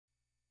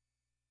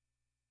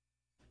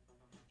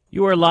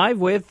You are live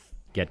with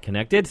Get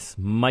Connected.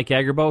 Mike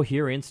Agerbo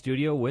here in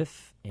studio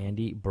with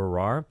Andy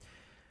Barrar.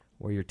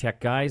 We're your tech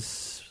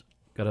guys.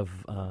 Got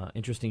an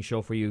interesting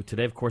show for you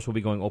today. Of course, we'll be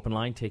going open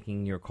line,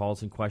 taking your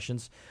calls and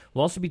questions.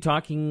 We'll also be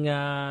talking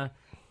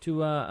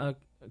to a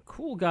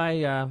cool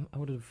guy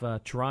out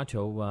of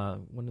Toronto,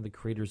 one of the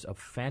creators of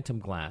Phantom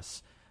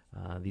Glass.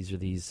 These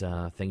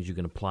are things you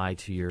can apply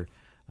to your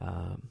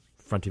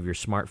front of your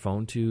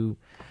smartphone to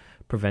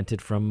prevent it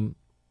from,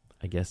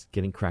 I guess,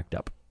 getting cracked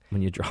up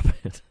when you drop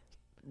it.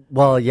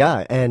 Well,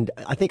 yeah, and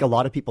I think a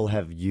lot of people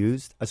have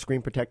used a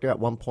screen protector at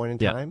one point in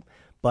time,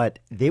 but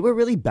they were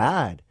really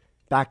bad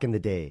back in the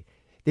day.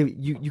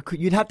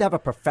 You'd have to have a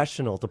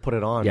professional to put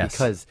it on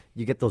because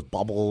you get those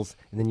bubbles,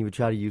 and then you would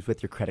try to use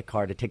with your credit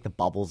card to take the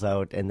bubbles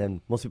out, and then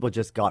most people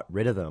just got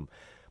rid of them.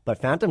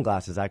 But Phantom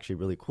Glass is actually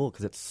really cool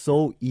because it's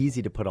so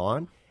easy to put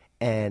on,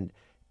 and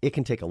it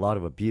can take a lot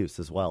of abuse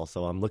as well.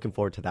 So I'm looking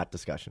forward to that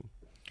discussion.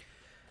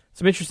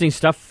 Some interesting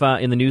stuff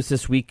in the news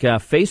this week.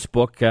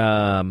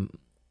 Facebook,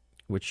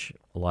 which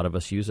a lot of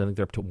us use, I think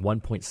they're up to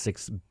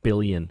 1.6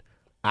 billion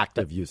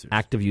active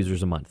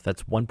users a month.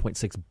 That's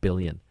 1.6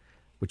 billion,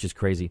 which is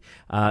crazy.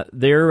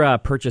 They're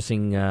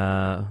purchasing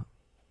a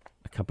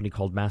company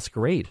called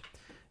Masquerade.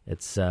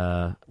 It's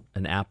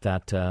an app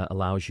that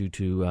allows you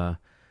to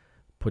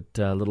put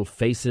little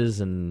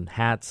faces and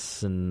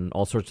hats and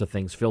all sorts of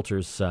things,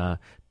 filters to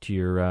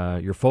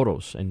your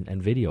photos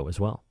and video as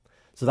well.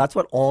 So that's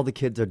what all the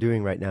kids are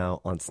doing right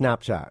now on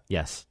Snapchat.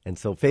 Yes. And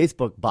so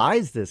Facebook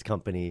buys this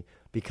company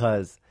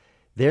because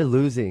they're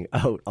losing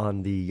out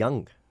on the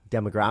young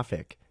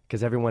demographic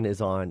because everyone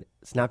is on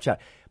Snapchat.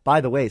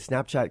 By the way,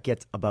 Snapchat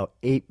gets about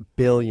 8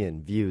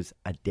 billion views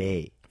a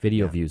day.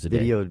 Video views a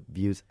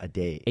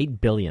day.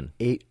 8 billion.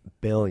 8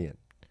 billion.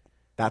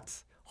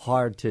 That's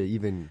hard to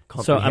even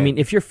comprehend. So, I mean,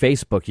 if you're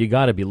Facebook, you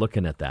got to be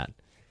looking at that.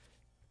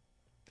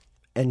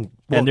 And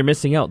they're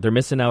missing out. They're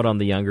missing out on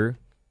the younger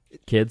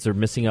kids, are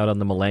missing out on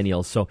the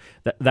millennials. So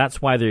that's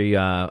why they,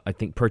 I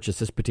think, purchased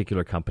this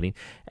particular company.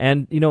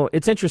 And,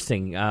 it's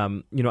interesting. I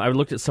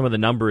looked at some of the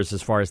numbers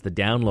as far as the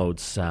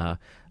downloads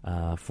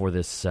for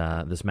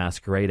this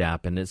Masquerade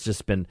app, and it's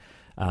just been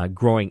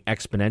growing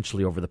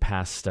exponentially over the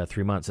past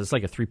 3 months. It's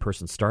like a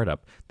 3-person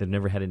startup. They've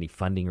never had any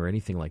funding or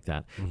anything like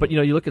that. Mm-hmm. But,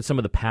 you look at some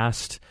of the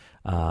past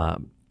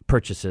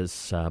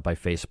purchases by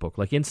Facebook,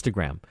 like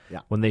Instagram. Yeah.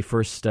 When they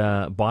first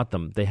bought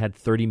them, they had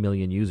 30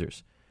 million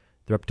users.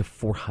 They're up to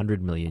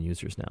 400 million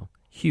users now.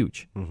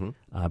 Huge.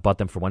 Mm-hmm. Bought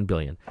them for $1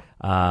 billion.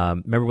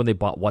 Remember when they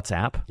bought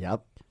WhatsApp?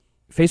 Yep.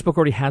 Facebook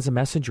already has a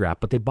messenger app,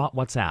 but they bought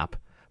WhatsApp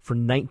for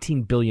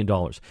 $19 billion.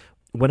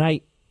 When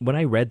I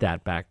read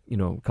that back, a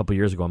couple of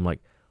years ago, I'm like,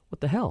 what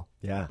the hell?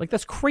 Yeah. Like,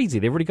 that's crazy.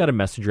 They've already got a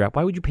messenger app.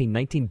 Why would you pay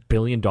 $19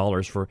 billion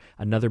for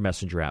another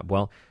messenger app?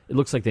 Well, it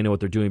looks like they know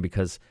what they're doing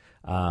because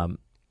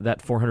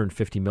that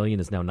 450 million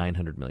is now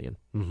 900 million.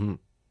 Mm-hmm.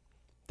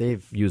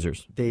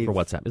 Users for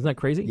WhatsApp. Isn't that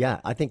crazy?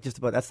 Yeah, I think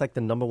that's like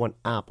the number one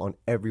app on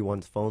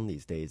everyone's phone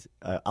these days,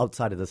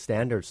 outside of the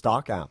standard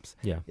stock apps,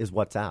 is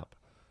WhatsApp.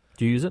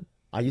 Do you use it?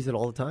 I use it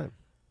all the time.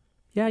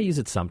 Yeah, I use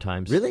it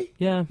sometimes. Really?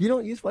 Yeah. You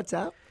don't use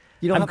WhatsApp?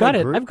 You don't I've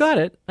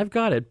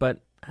got it,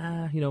 but,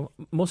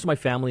 most of my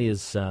family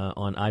is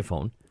on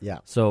iPhone. Yeah.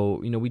 So,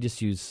 we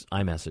just use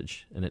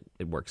iMessage, and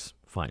it works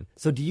fine.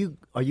 So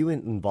are you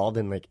involved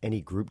in, like,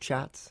 any group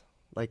chats?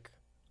 Like,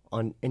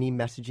 on any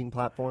messaging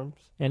platforms?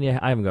 And yeah,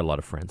 I haven't got a lot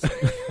of friends.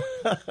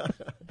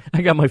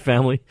 I got my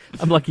family.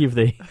 I'm lucky if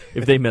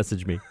they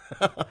message me.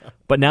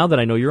 But now that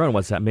I know you're on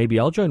WhatsApp, maybe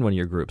I'll join one of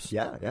your groups.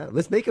 Yeah.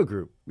 Let's make a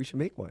group. We should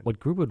make one. What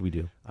group would we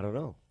do? I don't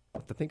know. I'll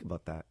have to think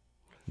about that.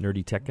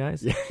 Nerdy tech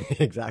guys? Yeah,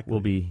 exactly.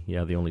 We'll be,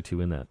 the only two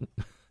in that.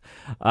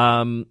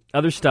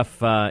 Other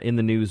stuff in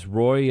the news.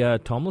 Roy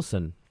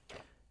Tomlinson,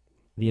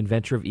 the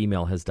inventor of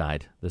email, has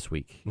died this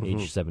week,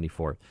 age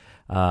 74.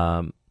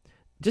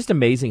 Just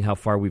amazing how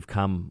far we've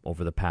come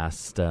over the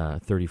past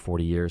 30,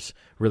 40 years,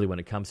 really, when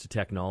it comes to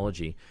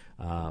technology.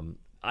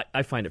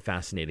 I find it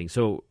fascinating.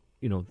 So,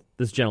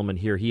 this gentleman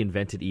here, he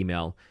invented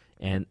email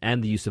and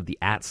the use of the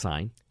 @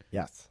 sign.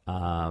 Yes.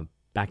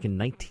 Back in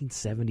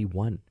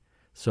 1971.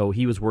 So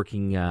he was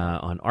working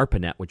on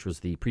ARPANET, which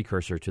was the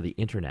precursor to the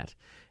Internet.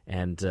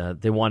 And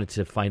they wanted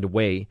to find a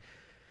way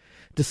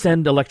to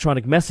send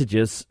electronic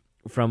messages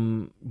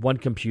from one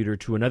computer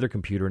to another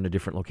computer in a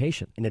different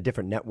location. In a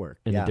different network.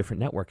 A different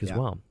network as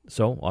well.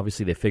 So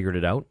obviously they figured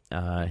it out.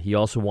 He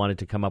also wanted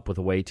to come up with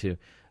a way to,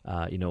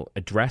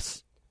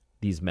 address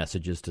these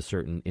messages to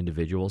certain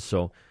individuals.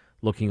 So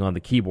looking on the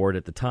keyboard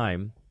at the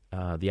time,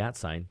 the @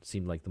 sign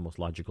seemed like the most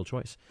logical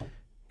choice.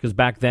 Because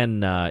back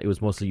then it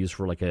was mostly used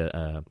for like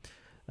a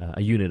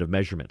unit of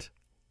measurement.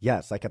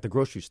 Yes, like at the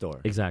grocery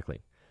store. Exactly.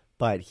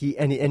 But he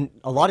and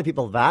a lot of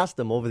people have asked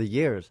him over the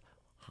years,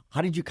 how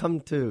did you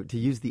come to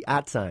use the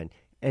 @ sign?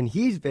 And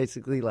he's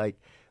basically like,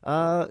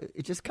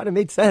 it just kind of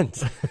made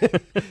sense.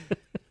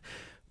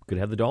 Could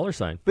have the dollar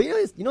sign. But you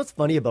know what's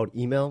funny about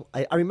email?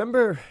 I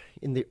remember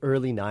in the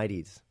early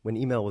 90s when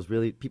email was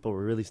people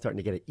were really starting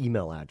to get an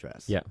email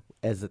address. Yeah.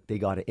 As they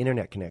got an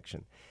internet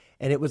connection.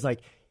 And it was like,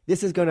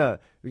 this is going to,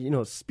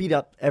 speed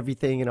up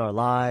everything in our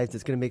lives.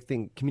 It's going to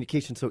make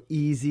communication so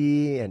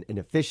easy and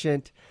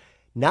efficient.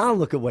 Now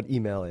look at what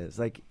email is.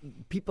 Like,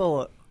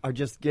 people are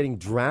just getting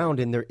drowned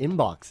in their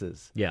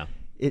inboxes. Yeah.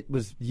 It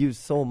was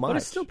used so much. But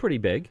it's still pretty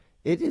big.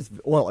 It is.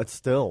 Well, it's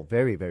still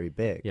very, very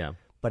big. Yeah.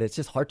 But it's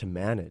just hard to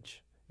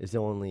manage. It's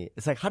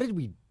like, how did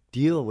we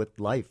deal with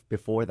life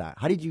before that?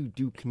 How did you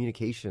do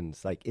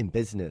communications, like, in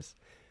business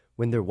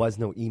when there was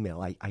no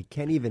email? I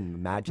can't even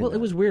imagine. Well, it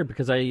was weird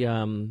because I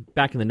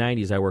back in the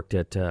 90s, I worked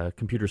at a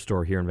computer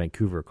store here in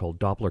Vancouver called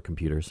Doppler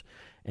Computers.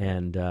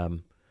 And,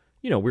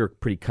 we were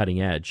pretty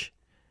cutting edge.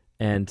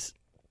 And,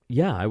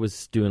 yeah, I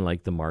was doing,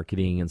 like, the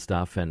marketing and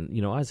stuff. And,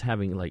 I was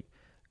having, like,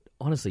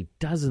 honestly,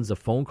 dozens of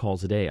phone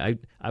calls a day.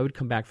 I would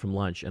come back from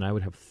lunch and I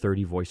would have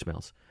 30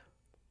 voicemails.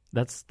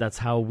 That's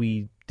how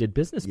we did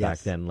business back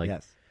then. Like,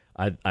 yes.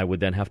 I would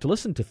then have to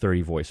listen to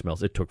 30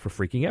 voicemails. It took for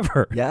freaking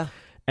ever. Yeah.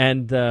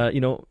 And,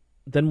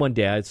 then one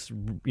day I was,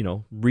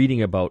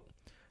 reading about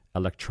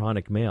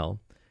electronic mail.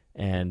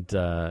 And,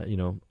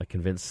 I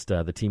convinced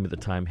the team at the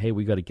time, hey,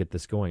 we got to get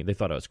this going. They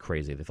thought I was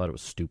crazy. They thought it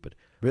was stupid.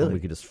 Really? We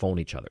could just phone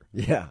each other.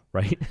 Yeah.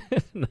 Right?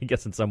 I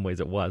guess in some ways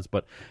it was.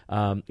 But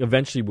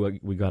eventually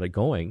we got it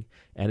going,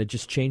 and it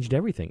just changed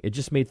everything. It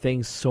just made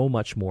things so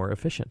much more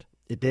efficient.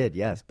 It did,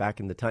 yes, back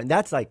in the time.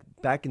 That's like,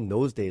 back in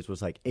those days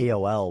was like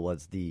AOL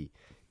was the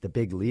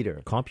big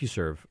leader.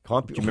 CompuServe.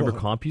 Do you remember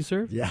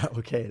CompuServe? Yeah,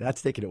 okay.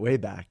 That's taking it way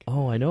back.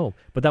 Oh, I know.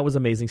 But that was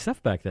amazing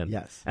stuff back then.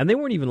 Yes. And they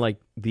weren't even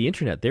like the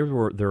internet. They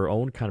were their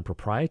own kind of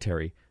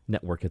proprietary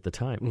network at the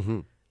time. Mm-hmm.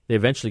 They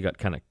eventually got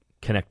kind of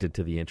connected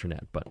to the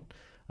internet. But,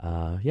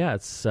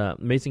 it's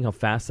amazing how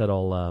fast that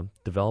all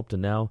developed.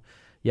 And now,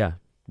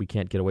 we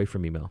can't get away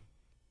from email.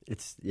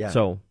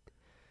 So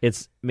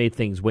it's made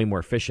things way more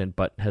efficient,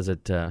 but has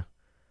it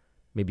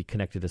maybe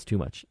connected us too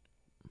much?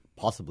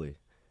 Possibly.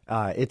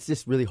 It's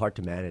just really hard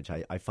to manage.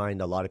 I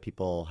find a lot of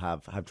people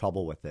have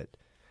trouble with it.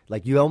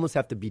 Like, you almost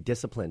have to be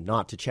disciplined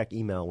not to check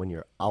email when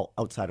you're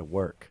outside of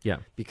work. Yeah.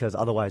 Because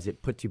otherwise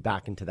it puts you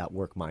back into that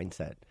work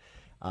mindset.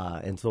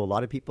 And so a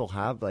lot of people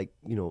have, like,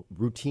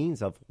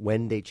 routines of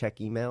when they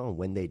check email and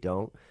when they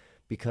don't.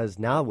 Because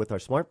now with our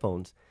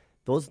smartphones,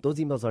 those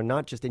emails are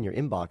not just in your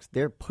inbox.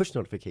 They're push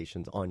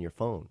notifications on your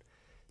phone.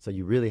 So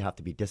you really have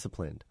to be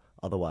disciplined.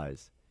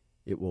 Otherwise,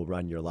 it will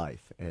run your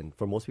life. And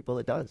for most people,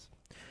 it does.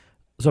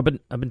 So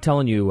I've been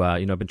telling you,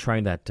 I've been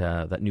trying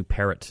that new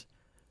Parrot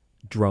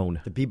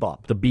drone, the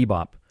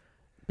Bebop.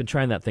 Been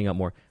trying that thing out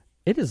more.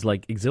 It is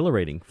like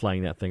exhilarating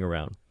flying that thing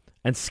around,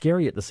 and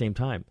scary at the same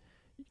time,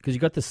 because you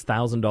got this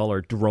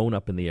 $1,000 drone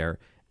up in the air,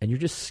 and you're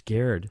just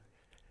scared,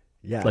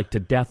 like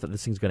to death that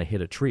this thing's going to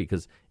hit a tree.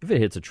 Because if it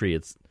hits a tree,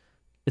 it's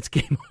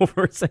game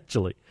over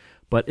essentially.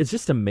 But it's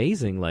just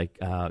amazing, like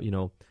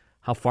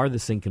how far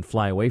this thing can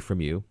fly away from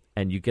you,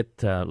 and you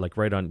get like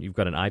right on. You've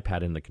got an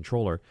iPad in the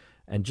controller.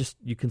 And just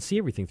you can see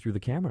everything through the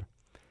camera.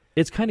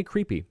 It's kind of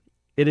creepy.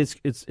 It is.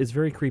 It's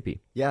very creepy.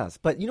 Yes,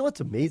 but you know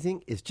what's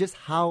amazing is just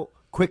how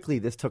quickly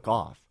this took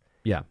off.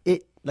 Yeah.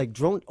 It like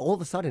drone. All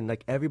of a sudden,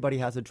 like everybody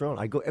has a drone.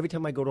 Every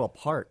time I go to a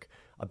park,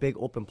 a big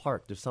open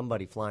park. There's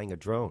somebody flying a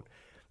drone,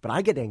 but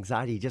I get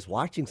anxiety just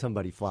watching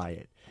somebody fly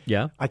it.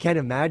 Yeah. I can't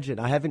imagine.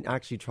 I haven't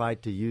actually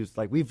tried to use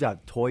we've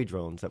got toy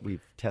drones that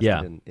we've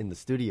tested in the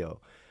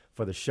studio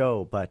for the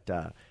show, but.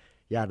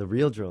 Yeah, the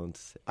real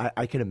drones.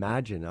 I can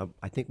imagine.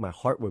 I think my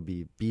heart would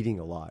be beating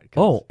a lot.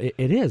 Oh, it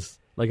is.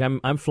 Like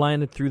I'm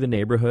flying it through the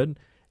neighborhood,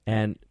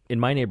 and in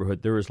my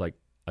neighborhood there is like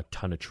a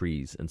ton of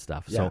trees and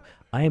stuff. Yeah. So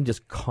I am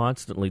just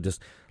constantly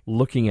just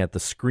looking at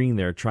the screen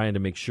there, trying to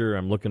make sure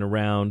I'm looking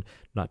around,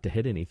 not to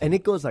hit anything. And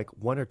it goes like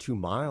 1 or 2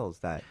 miles.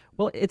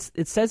 Well,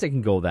 it says it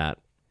can go that.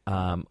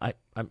 I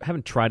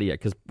haven't tried it yet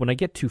because when I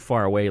get too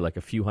far away, like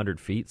a few hundred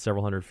feet,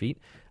 several hundred feet,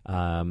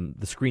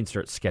 the screen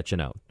starts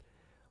sketching out.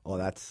 Oh,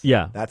 that's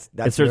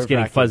it starts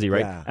getting fuzzy,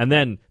 right? Yeah. And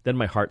then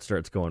my heart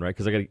starts going, right?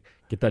 Because I got to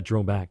get that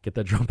drone back.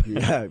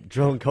 Yeah,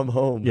 drone, come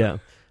home. Yeah.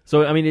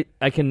 So I mean,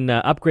 I can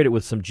upgrade it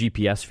with some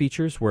GPS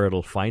features where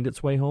it'll find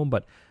its way home,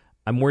 but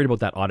I'm worried about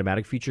that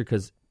automatic feature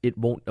because it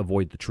won't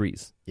avoid the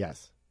trees.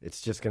 Yes,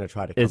 it's just going to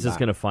try to. It's just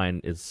going to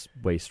find its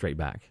way straight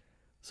back.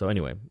 So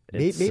anyway,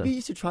 maybe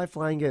you should try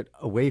flying it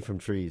away from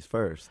trees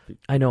first.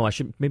 I know I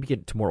should maybe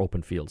get to more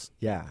open fields.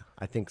 Yeah,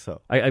 I think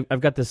so. I've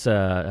got this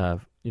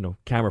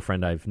camera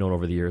friend I've known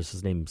over the years.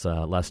 His name's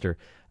Lester.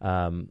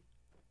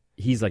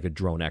 He's like a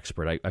drone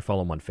expert. I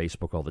follow him on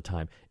Facebook all the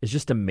time. It's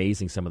just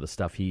amazing some of the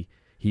stuff he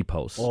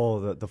posts.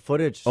 Oh, the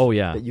footage. Oh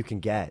yeah. That you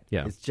can get.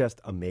 Yeah. It's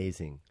just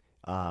amazing.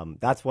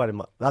 That's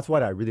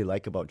what I really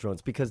like about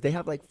drones, because they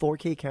have like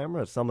 4K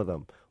cameras, some of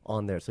them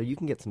on there, so you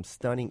can get some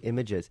stunning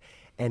images,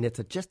 and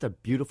it's just a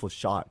beautiful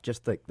shot,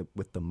 just like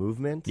with the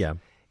movement. Yeah,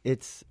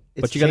 it's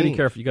but you got to be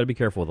careful. You got to be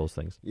careful with those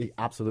things. Yeah,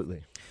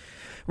 absolutely.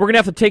 We're gonna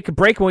have to take a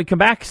break. When we come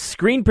back,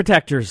 screen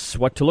protectors,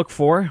 what to look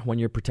for when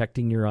you're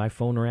protecting your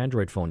iPhone or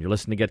Android phone. You're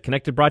listening to Get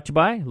Connected, brought to you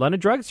by London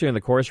Drugs here on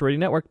the Chorus Radio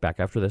Network.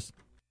 Back after this.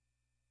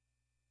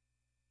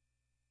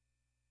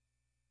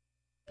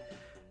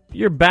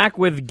 You're back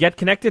with Get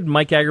Connected.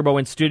 Mike Agerbo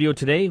in studio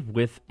today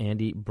with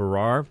Andy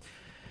Barrar.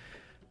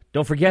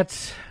 Don't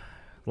forget,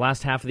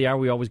 Last half of the hour,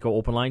 we always go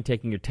open line,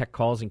 taking your tech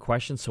calls and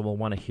questions, so we'll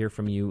want to hear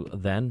from you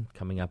then,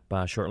 coming up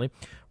shortly.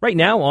 Right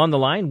now, on the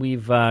line,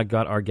 we've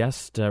got our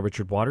guest,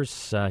 Richard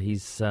Waters.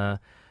 He's the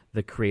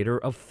creator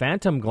of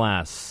Phantom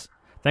Glass.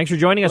 Thanks for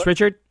joining us,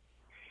 Richard.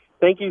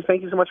 Thank you.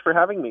 Thank you so much for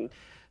having me.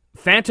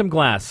 Phantom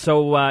Glass.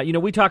 So,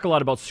 we talk a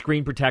lot about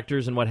screen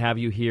protectors and what have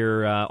you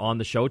here on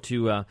the show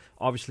to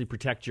obviously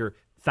protect your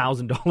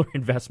 $1,000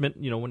 investment,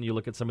 when you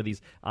look at some of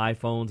these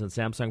iPhones and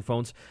Samsung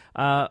phones.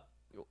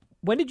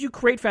 When did you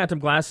create Phantom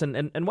Glass,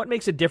 and what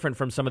makes it different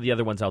from some of the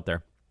other ones out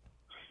there?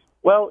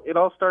 Well, it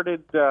all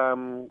started,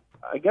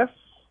 I guess,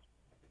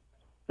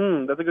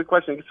 that's a good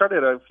question. It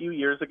started a few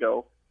years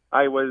ago.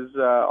 I was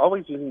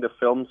always using the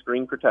film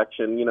screen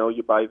protection.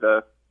 You buy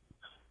the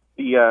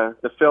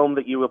film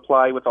that you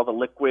apply with all the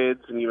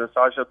liquids, and you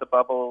massage out the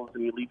bubbles,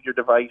 and you leave your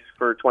device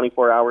for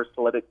 24 hours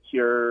to let it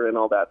cure and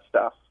all that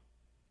stuff.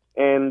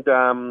 And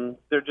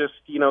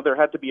there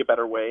had to be a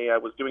better way. I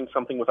was doing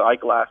something with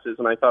eyeglasses,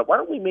 and I thought, why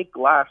don't we make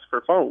glass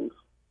for phones?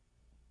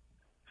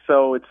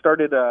 So it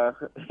started a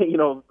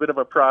bit of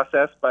a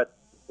process, but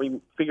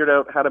we figured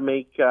out how to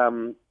make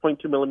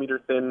 0.2 millimeter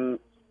thin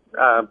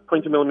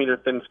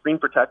screen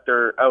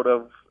protector out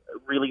of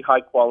really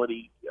high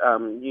quality,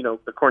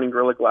 the Corning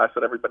Gorilla Glass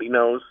that everybody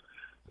knows.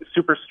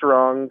 Super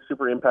strong,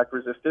 super impact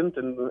resistant,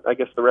 and I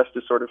guess the rest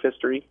is sort of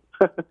history.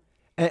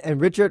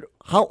 And Richard,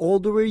 how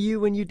old were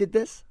you when you did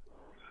this?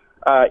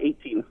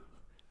 18.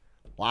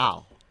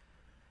 Wow.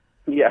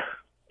 Yeah,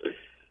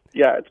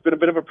 it's been a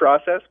bit of a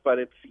process, but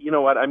it's,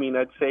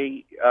 I'd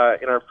say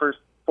in our first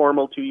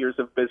formal 2 years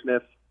of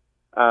business,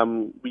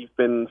 we've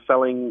been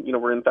selling,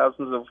 we're in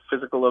thousands of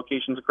physical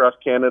locations across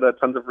Canada,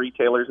 tons of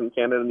retailers in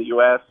Canada and the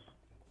U.S.,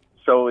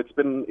 so it's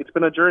been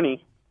a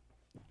journey.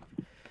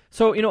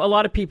 So, a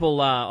lot of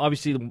people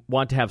obviously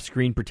want to have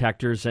screen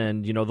protectors,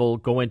 and, they'll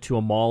go into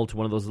a mall to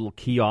one of those little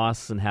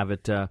kiosks and have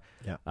it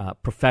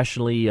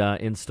professionally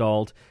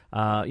installed.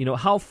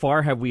 How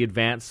far have we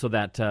advanced so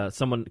that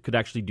someone could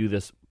actually do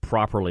this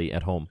properly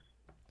at home?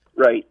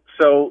 Right.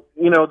 So,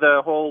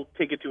 the whole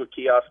take it to a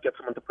kiosk, get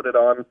someone to put it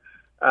on,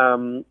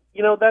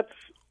 that's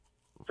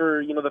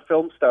for, the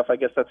film stuff, I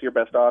guess that's your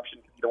best option.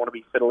 You don't want to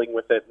be fiddling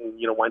with it and,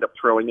 wind up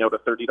throwing out a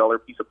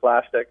 $30 piece of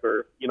plastic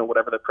or,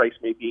 whatever the price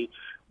may be.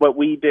 What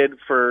we did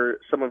for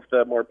some of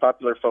the more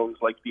popular phones,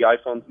 like the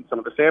iPhones and some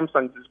of the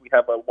Samsungs, is we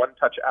have a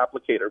one-touch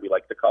applicator, we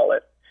like to call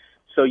it.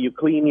 So you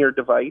clean your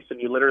device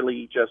and you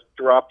literally just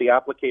drop the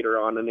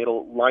applicator on and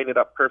it'll line it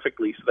up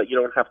perfectly so that you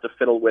don't have to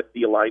fiddle with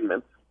the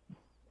alignment.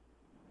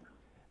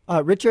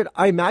 Richard,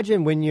 I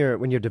imagine when you're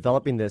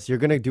developing this, you're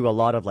going to do a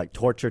lot of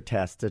torture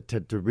tests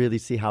to really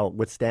see how it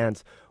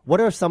withstands. What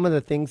are some of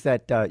the things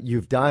that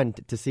you've done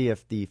to see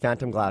if the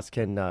Phantom Glass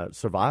can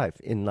survive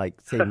in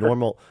say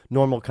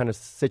normal kind of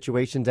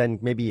situations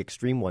and maybe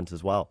extreme ones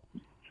as well?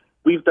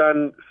 We've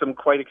done some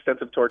quite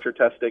extensive torture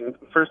testing.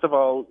 First of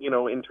all,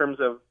 in terms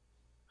of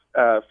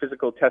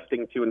physical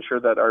testing to ensure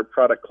that our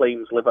product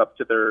claims live up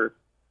to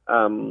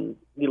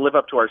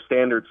our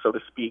standards, so to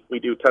speak. We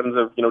do tons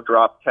of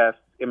drop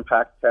tests,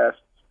 impact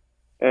tests,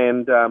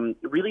 and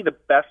really the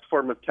best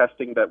form of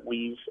testing that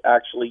we've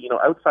actually,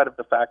 outside of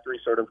the factory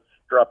sort of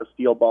drop a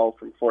steel ball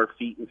from 4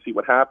 feet and see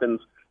what happens,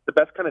 the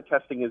best kind of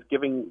testing is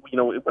giving,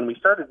 when we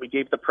started, we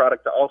gave the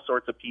product to all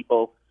sorts of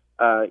people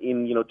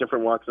in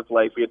different walks of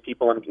life. We had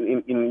people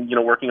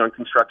in working on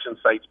construction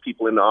sites,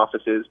 people in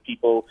offices,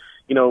 people,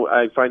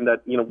 I find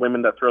that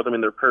women that throw them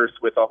in their purse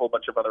with a whole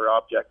bunch of other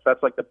objects.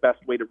 That's the best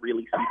way to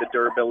really see the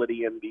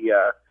durability and the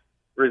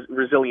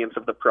resilience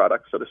of the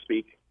product, so to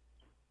speak.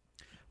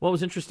 Well, it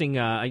was interesting.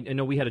 I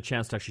know we had a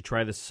chance to actually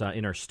try this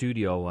in our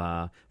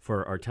studio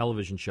for our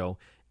television show,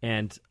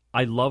 and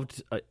I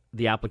loved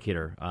the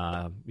applicator.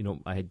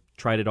 I had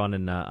tried it on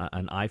an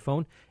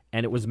iPhone,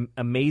 and it was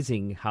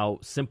amazing how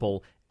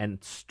simple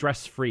and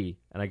stress-free,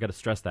 and I got to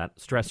stress that,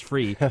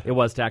 stress-free it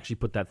was to actually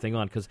put that thing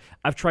on, because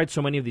I've tried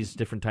so many of these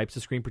different types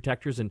of screen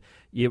protectors, and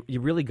you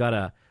really got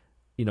to,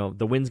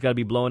 the wind's got to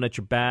be blowing at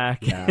your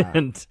back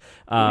and,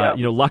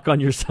 luck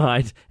on your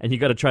side, and you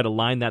got to try to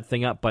line that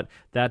thing up. But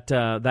that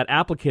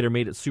applicator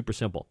made it super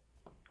simple.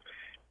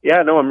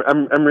 Yeah, no,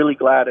 I'm really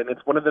glad, and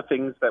it's one of the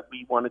things that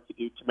we wanted to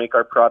do to make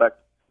our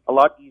product a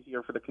lot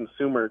easier for the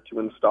consumer to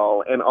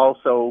install, and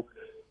also,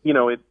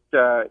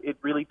 it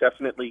really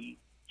definitely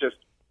just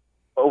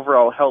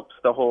overall helps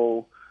the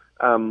whole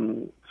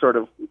sort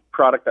of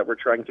product that we're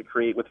trying to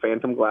create with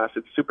Phantom Glass.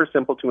 It's super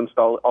simple to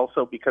install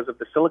also because of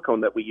the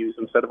silicone that we use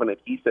instead of an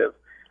adhesive.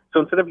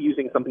 So instead of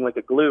using something like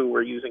a glue,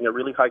 we're using a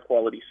really high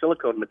quality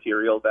silicone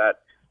material that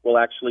will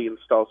actually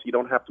install so you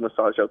don't have to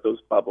massage out those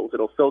bubbles.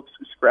 It'll fill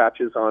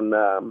scratches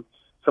on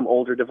some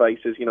older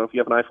devices. If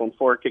you have an iPhone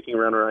 4 kicking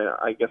around,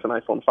 or I guess an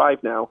iPhone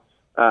 5 now,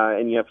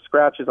 and you have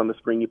scratches on the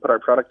screen, you put our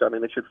product on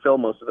and it should fill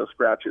most of those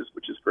scratches,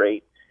 which is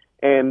great.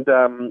 And,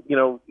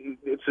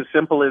 it's as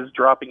simple as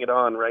dropping it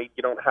on, right?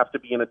 You don't have to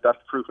be in a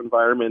dust-proof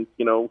environment,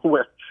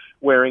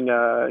 wearing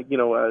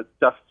a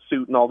dust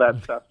suit and all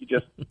that stuff. You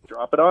just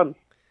drop it on.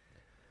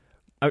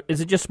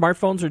 Is it just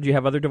smartphones, or do you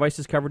have other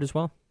devices covered as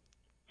well?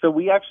 So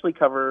we actually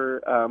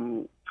cover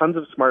tons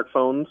of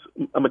smartphones,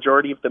 a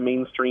majority of the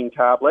mainstream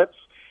tablets,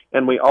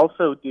 and we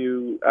also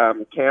do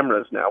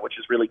cameras now, which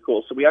is really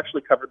cool. So we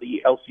actually cover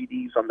the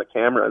LCDs on the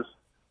cameras,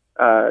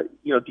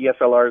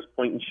 DSLRs,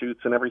 point and shoots,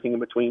 and everything in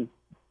between.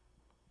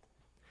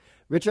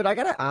 Richard, I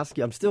got to ask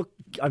you,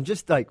 I'm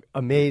just like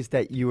amazed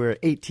that you were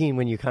 18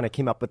 when you kind of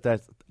came up with that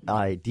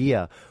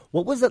idea.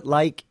 What was it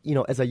like,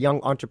 as a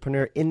young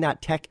entrepreneur in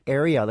that tech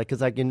area? Like,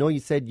 because you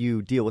said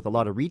you deal with a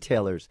lot of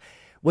retailers.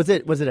 Was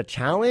it a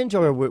challenge,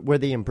 or were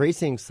they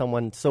embracing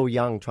someone so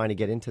young trying to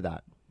get into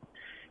that?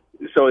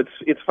 So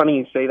it's funny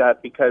you say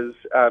that, because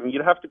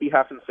you'd have to be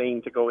half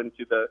insane to go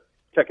into the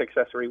tech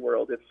accessory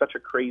world. It's such a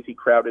crazy,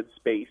 crowded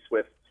space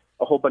with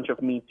a whole bunch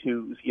of Me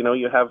Too's.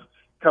 You have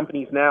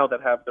companies now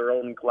that have their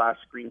own glass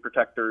screen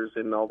protectors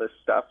and all this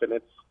stuff. And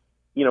it's,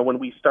 when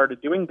we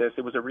started doing this,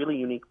 it was a really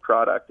unique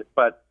product.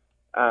 But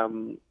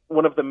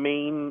one of the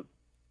main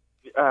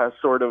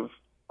sort of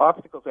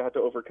obstacles I had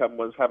to overcome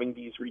was having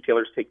these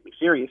retailers take me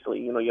seriously.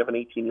 You have an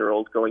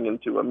 18-year-old going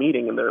into a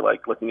meeting and they're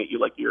like looking at you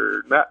like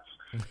you're nuts.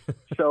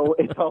 So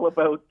it's all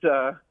about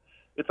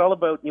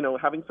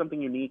having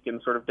something unique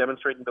and sort of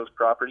demonstrating those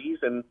properties.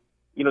 And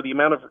the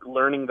amount of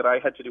learning that I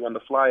had to do on the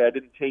fly, I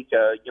didn't take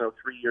a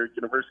 3-year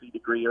university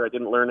degree, or I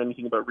didn't learn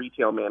anything about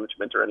retail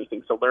management or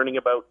anything. So learning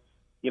about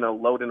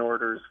load and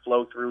orders,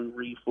 flow through,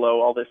 reflow,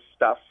 all this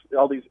stuff,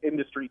 all these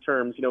industry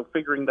terms,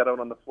 figuring that out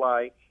on the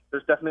fly.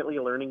 There's definitely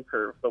a learning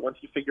curve, but once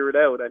you figure it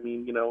out,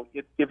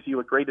 it gives you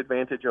a great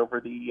advantage over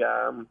the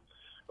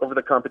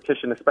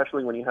competition,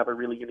 especially when you have a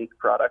really unique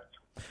product.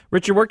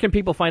 Richard, where can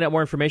people find out more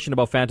information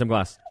about Phantom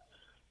Glass?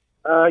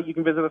 You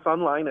can visit us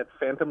online at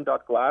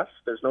phantom.glass.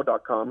 There's no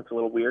 .com. It's a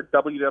little weird.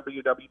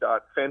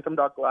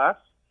 www.phantom.glass.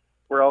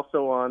 We're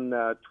also on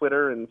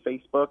Twitter and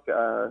Facebook.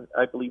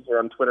 I believe we're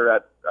on Twitter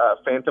at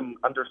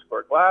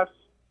phantom_glass.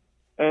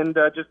 And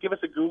just give us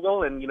a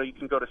Google, and, you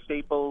can go to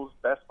Staples,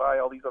 Best Buy,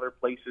 all these other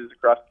places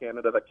across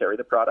Canada that carry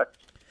the product.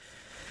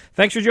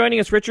 Thanks for joining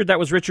us, Richard. That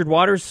was Richard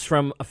Waters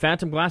from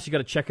Phantom Glass. You got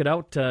to check it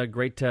out.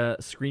 Great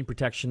screen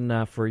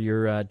protection for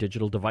your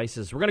digital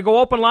devices. We're going to go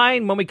open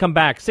line when we come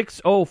back.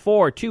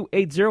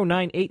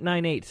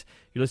 604-280-9898.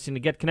 You're listening to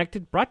Get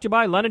Connected, brought to you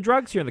by London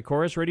Drugs here on the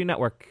Chorus Radio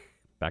Network.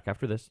 Back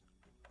after this.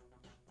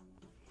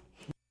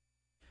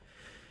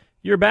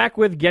 You're back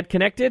with Get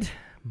Connected.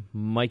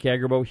 Mike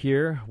Agerbo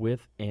here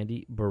with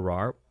Andy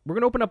Barrar. We're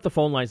going to open up the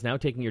phone lines now,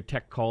 taking your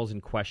tech calls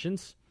and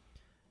questions.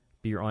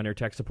 Be your on-air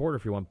tech supporter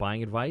if you want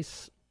buying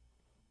advice.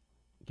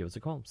 Give us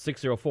a call,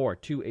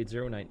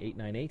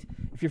 604-280-9898.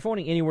 If you're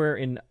phoning anywhere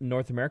in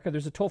North America,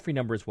 there's a toll-free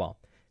number as well.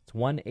 It's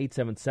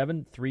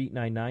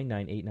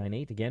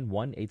 1-877-399-9898. Again,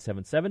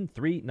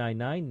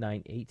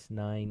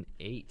 1-877-399-9898.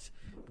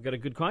 We've got a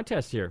good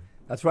contest here.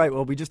 That's right.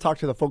 Well, we just talked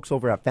to the folks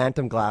over at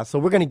Phantom Glass, so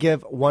we're going to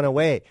give one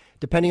away.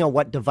 Depending on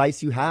what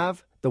device you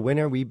have, the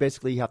winner, we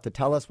basically have to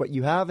tell us what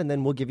you have, and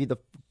then we'll give you the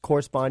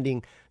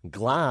corresponding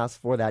glass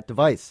for that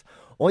device.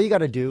 All you got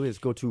to do is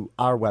go to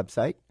our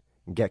website,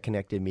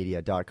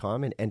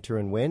 getconnectedmedia.com, and enter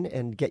and win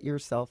and get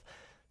yourself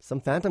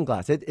some Phantom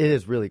Glass. It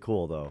is really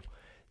cool, though.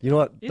 You know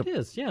what? It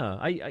is, yeah.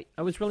 I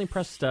was really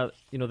impressed, that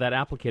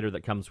applicator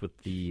that comes with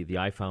the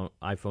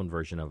iPhone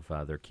version of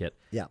their kit.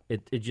 Yeah.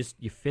 It just,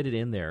 you fit it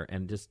in there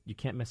and just, you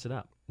can't mess it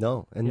up.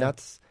 No, and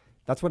that's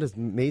what is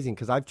amazing,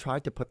 because I've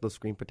tried to put those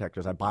screen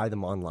protectors. I buy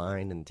them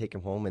online and take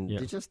them home, and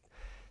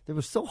they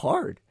were so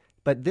hard.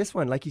 But this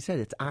one, like you said,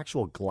 it's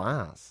actual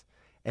glass.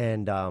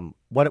 And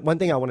one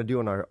thing I want to do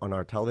on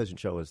our television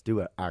show is do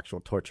an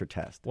actual torture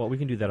test. Well, we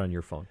can do that on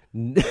your phone.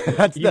 You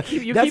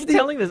keep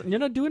telling this. You're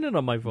not doing it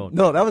on my phone.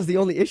 No, that was the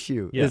only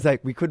issue. Yeah. It's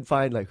like we couldn't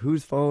find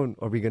whose phone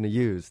are we going to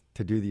use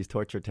to do these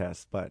torture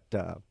tests. But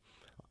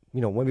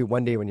maybe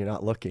one day when you're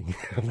not looking,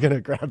 I'm going to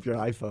grab your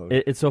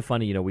iPhone. It's so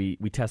funny. We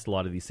test a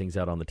lot of these things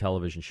out on the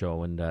television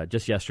show. And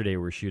just yesterday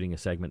we were shooting a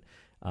segment,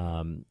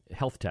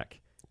 Health Tech.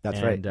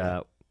 That's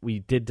right. We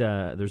did.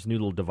 There's a new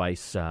little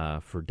device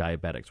for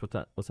diabetics.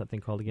 What's that thing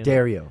called again?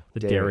 Dario.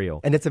 The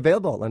Dario. And it's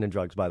available at London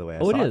Drugs, by the way.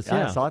 It is.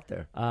 Yeah, I saw it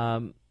there.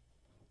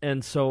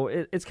 And so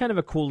it's kind of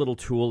a cool little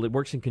tool. It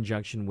works in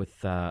conjunction with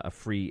a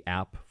free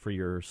app for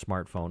your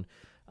smartphone.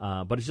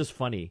 But it's just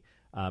funny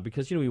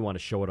because we want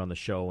to show it on the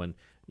show, and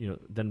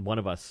then one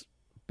of us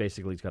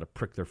basically has got to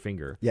prick their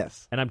finger.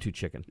 Yes. And I'm too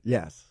chicken.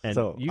 Yes. And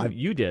so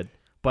you did,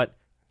 but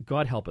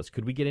God help us.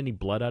 Could we get any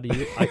blood out of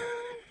you?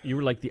 You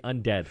were like the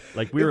undead.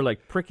 We were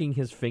pricking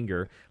his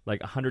finger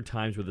 100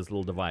 times with this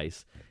little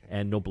device,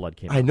 and no blood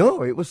came out. I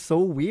know. It was so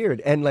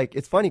weird. And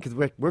it's funny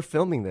because we're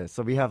filming this.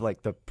 So we have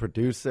the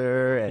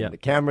producer and the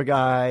camera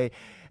guy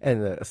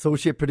and the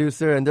associate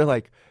producer, and they're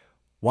like,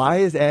 why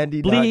is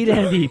Andy bleed,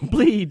 Andy,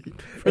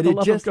 bleed, for the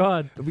love of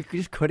God. We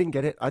just couldn't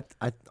get it. I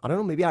don't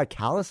know, maybe I had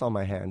callus on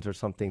my hands or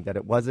something that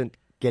it wasn't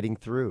getting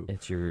through.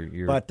 It's your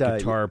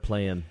guitar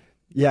playing.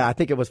 Yeah, I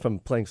think it was from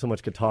playing so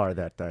much guitar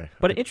that.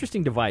 But an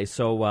interesting device.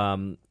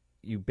 So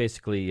you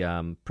basically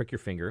prick your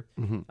finger,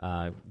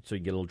 so you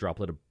get a little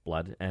droplet of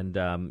blood, and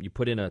you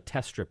put in a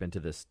test strip into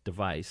this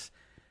device.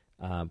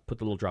 Put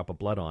the little drop of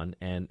blood on,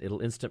 and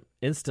it'll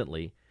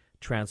instantly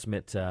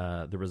transmit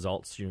the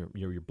results,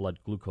 your blood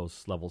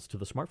glucose levels to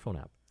the smartphone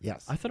app.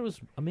 Yes. I thought it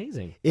was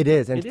amazing. It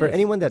is. And for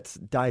anyone that's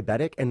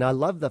diabetic, and I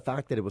love the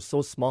fact that it was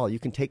so small, you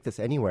can take this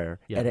anywhere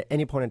and at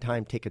any point in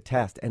time take a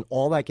test, and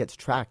all that gets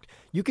tracked.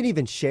 You can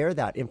even share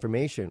that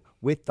information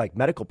with like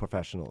medical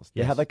professionals.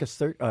 They have like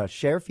a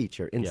share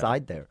feature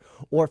inside there,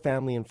 or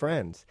family and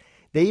friends.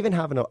 They even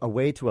have a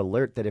way to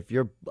alert that if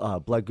your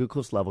blood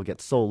glucose level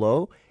gets so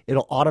low,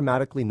 it'll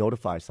automatically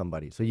notify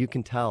somebody. So you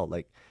can tell,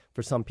 like,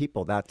 for some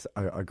people, that's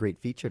a great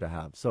feature to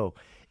have. So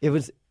it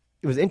was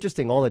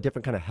interesting, all the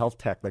different kind of health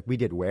tech. Like, we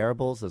did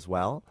wearables as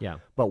well. Yeah.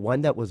 But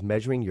one that was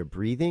measuring your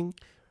breathing.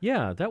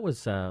 Yeah, that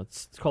was,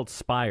 it's called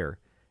Spire.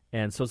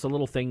 And so it's a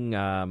little thing,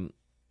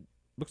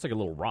 looks like a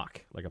little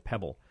rock, like a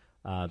pebble,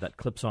 that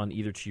clips on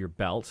either to your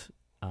belt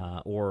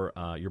or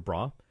your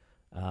bra.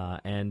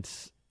 And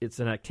it's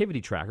an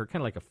activity tracker,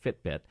 kind of like a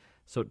Fitbit.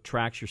 So it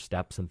tracks your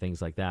steps and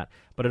things like that.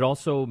 But it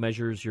also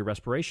measures your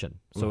respiration.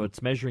 So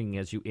it's measuring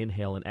as you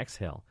inhale and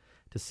exhale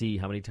to see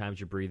how many times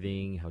you're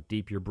breathing, how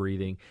deep you're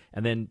breathing,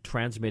 and then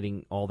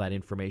transmitting all that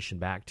information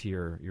back to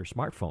your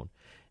smartphone.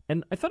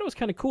 And I thought it was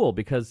kind of cool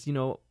because,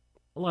 a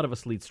lot of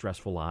us lead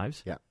stressful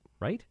lives. Yeah.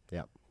 Right?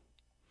 Yeah.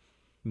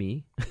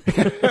 Me.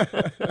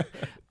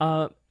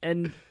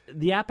 And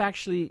the app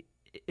actually,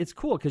 it's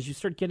cool because you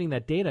start getting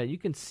that data. You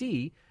can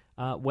see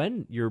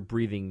when you're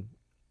breathing,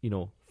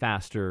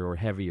 faster or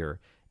heavier.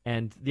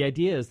 And the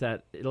idea is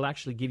that it'll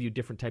actually give you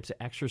different types of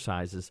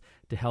exercises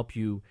to help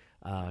you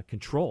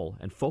control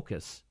and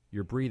focus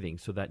your breathing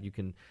so that you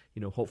can,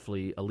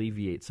 hopefully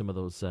alleviate some of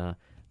those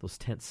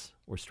tense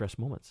or stress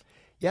moments.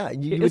 Yeah.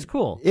 It's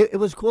cool. It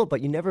was cool,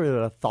 but you never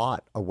would have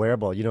thought a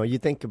wearable. You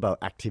think about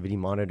activity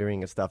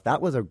monitoring and stuff.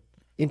 That was a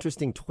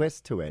interesting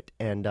twist to it,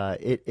 and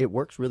it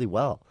works really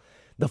well.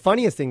 The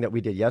funniest thing that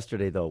we did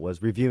yesterday, though,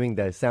 was reviewing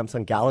the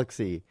Samsung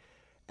Galaxy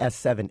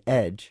S7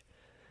 Edge,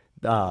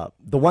 the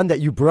one that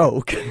you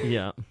broke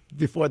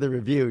before the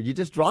review. You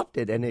just dropped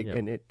it, and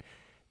it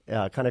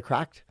kind of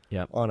cracked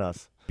on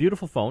us.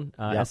 Beautiful phone,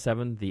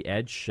 S7, the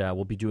Edge.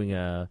 We'll be doing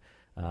a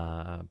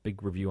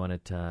big review on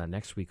it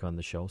next week on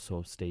the show,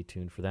 so stay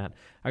tuned for that.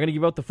 I'm going to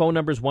give out the phone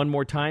numbers one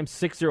more time,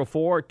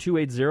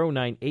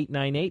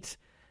 604-280-9898.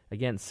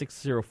 Again,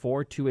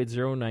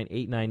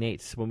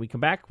 604-280-9898. When we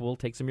come back, we'll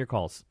take some of your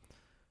calls.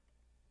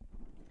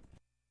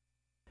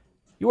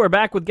 You are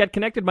back with Get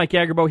Connected. Mike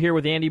Agerbo here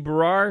with Andy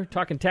Barrar,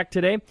 talking tech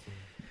today.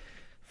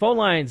 Phone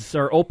lines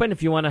are open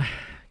if you want to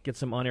get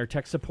some on-air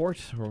tech support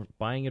or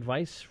buying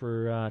advice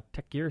for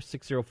tech gear,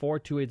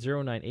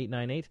 604-280-9898.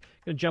 Going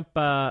to jump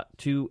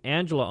to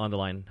Angela on the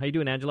line. How you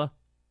doing, Angela?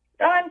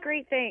 Oh, I'm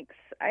great, thanks.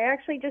 I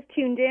actually just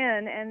tuned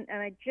in, and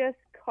I just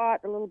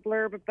caught a little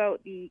blurb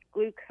about the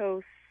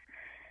glucose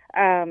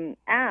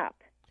app,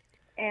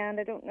 and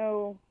I don't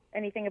know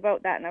anything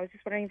about that, and I was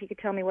just wondering if you could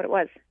tell me what it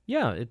was.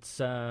 Yeah, it's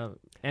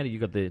Andy, you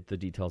got the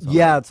details on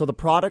it. So the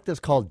product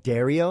is called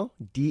Dario,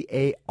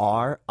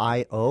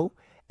 Dario,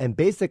 and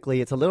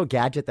basically it's a little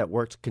gadget that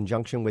works in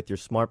conjunction with your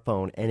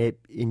smartphone, and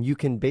you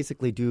can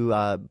basically do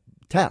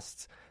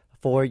tests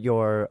for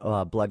your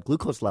blood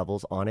glucose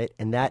levels on it,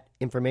 and that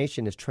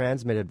information is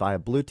transmitted via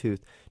Bluetooth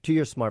to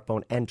your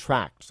smartphone and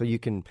tracked. So you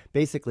can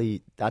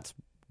basically, that's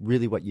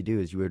really what you do,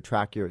 is you would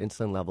track your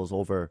insulin levels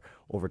over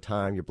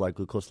time, your blood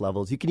glucose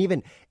levels. You can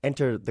even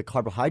enter the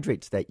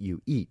carbohydrates that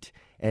you eat.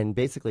 And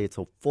basically, it's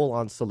a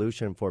full-on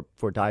solution for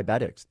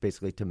diabetics,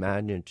 basically to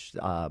manage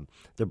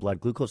their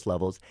blood glucose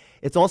levels.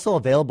 It's also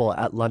available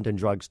at London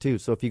Drugs, too.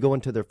 So if you go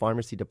into their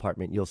pharmacy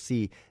department, you'll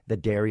see the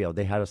Dario.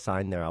 They had a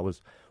sign there. I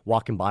was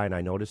walking by and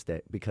I noticed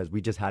it because we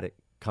just had it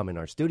come in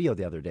our studio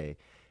the other day.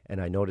 And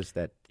I noticed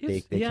that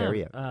they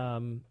carry it.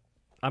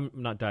 I'm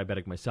not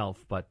diabetic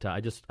myself, but I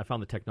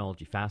found the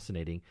technology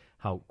fascinating,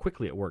 how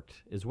quickly it worked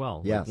as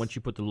well. Yes. Like once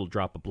you put the little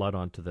drop of blood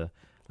onto the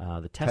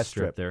test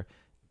strip there,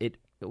 it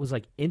was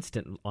like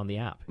instant on the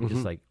app. It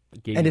just like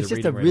gave and you it's the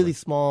just a reading really right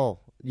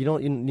small, you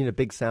don't need a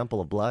big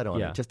sample of blood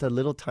on it, just a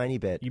little tiny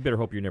bit. You better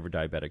hope you're never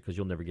diabetic because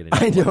you'll never get any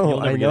I know.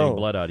 get any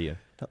blood out of you.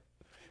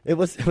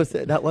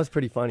 That was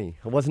pretty funny.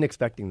 I wasn't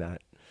expecting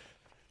that.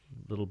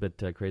 A little bit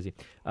crazy.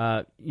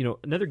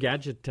 Another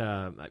gadget,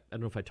 I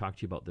don't know if I talked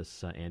to you about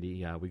this,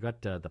 Andy. We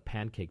got the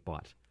Pancake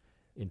Bot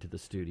into the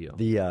studio.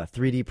 The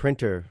 3D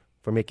printer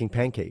for making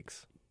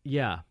pancakes.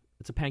 Yeah,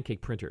 it's a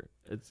pancake printer.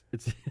 It's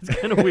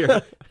kind of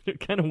weird.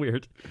 Kind of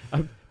weird.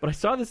 But I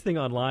saw this thing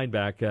online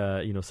back,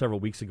 several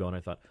weeks ago, and I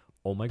thought,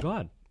 oh my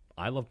God,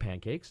 I love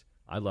pancakes.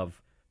 I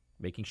love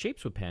making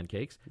shapes with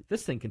pancakes.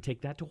 This thing can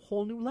take that to a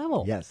whole new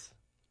level. Yes.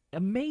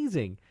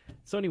 Amazing.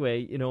 So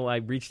anyway, I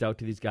reached out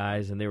to these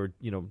guys, and they were,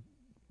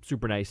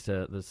 super nice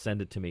to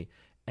send it to me.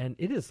 And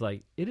it is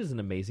an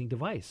amazing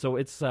device. So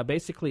it's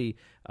basically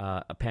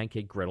a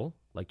pancake griddle,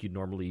 like you'd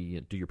normally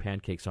do your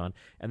pancakes on.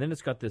 And then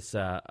it's got this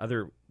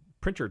other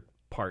printer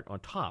part on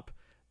top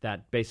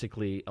that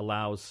basically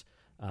allows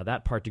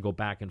that part to go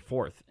back and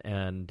forth.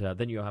 And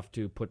then you have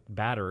to put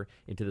batter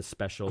into this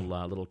special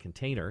little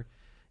container.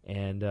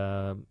 And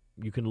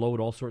you can load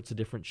all sorts of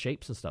different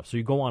shapes and stuff. So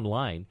you go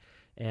online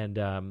and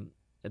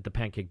at the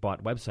Pancake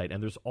Bot website,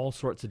 and there's all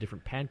sorts of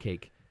different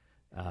pancake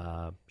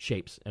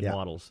shapes and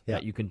models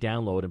that you can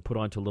download and put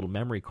onto a little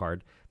memory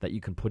card that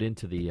you can put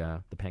into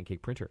the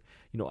pancake printer.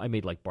 You know, I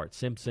made like Bart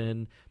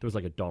Simpson. There was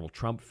like a Donald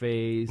Trump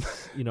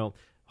face. You know,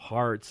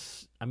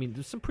 hearts. I mean,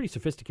 there's some pretty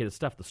sophisticated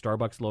stuff. The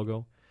Starbucks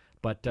logo,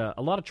 but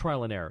a lot of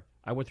trial and error.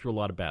 I went through a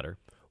lot of batter.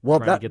 Well,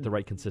 trying to get the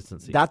right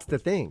consistency. That's the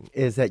thing,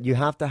 is that you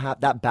have to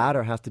have that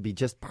batter has to be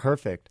just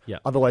perfect. Yeah.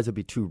 Otherwise, it'll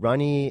be too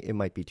runny. It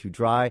might be too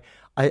dry.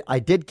 I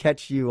did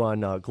catch you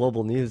on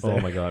Global News there. Oh,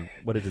 my God.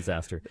 What a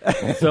disaster.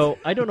 So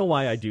I don't know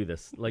why I do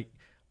this. Like,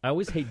 I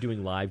always hate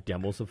doing live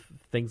demos of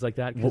things like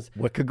that. Because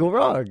what could go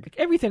wrong?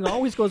 Everything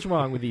always goes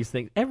wrong with these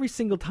things. Every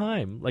single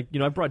time. Like, you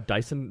know, I brought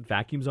Dyson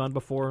vacuums on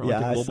before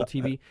onto Global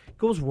TV. It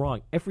goes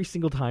wrong every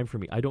single time for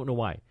me. I don't know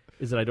why.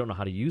 Is it I don't know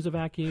how to use a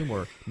vacuum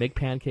or make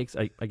pancakes?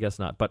 I guess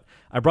not. But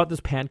I brought this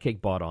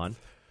pancake bot on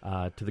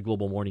to the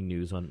Global Morning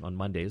News on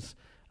Mondays,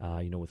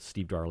 you know, with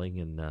Steve Darling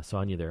and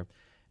Sonia there.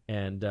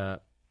 And I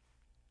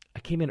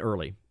came in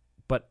early,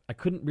 but I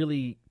couldn't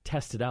really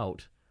test it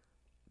out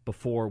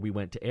before we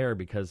went to air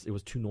because it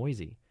was too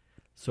noisy.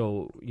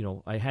 So, you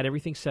know, I had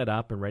everything set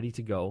up and ready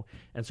to go.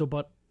 And so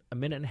about a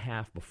minute and a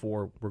half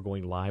before we're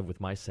going live with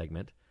my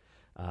segment,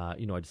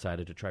 you know, I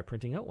decided to try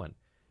printing out one.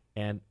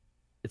 And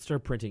it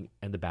started printing,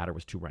 and the batter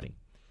was too runny.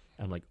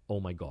 I'm like, oh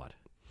my God,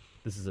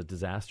 this is a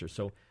disaster.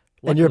 So,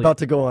 luckily, and you're about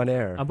to go on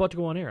air. I'm about to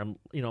go on air. I'm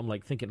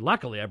like thinking,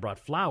 luckily I brought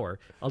flour.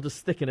 I'll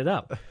just thicken it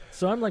up.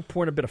 So I'm like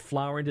pouring a bit of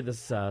flour into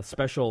this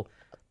special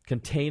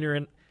container,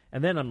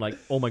 and then I'm like,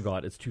 oh my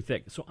God, it's too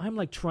thick. So I'm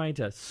like trying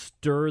to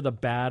stir the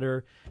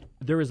batter.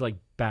 There is like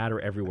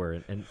batter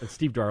everywhere, and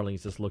Steve Darling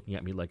is just looking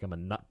at me like I'm a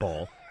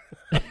nutball.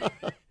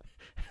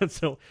 And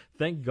so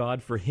thank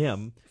God for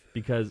him,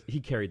 because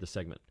he carried the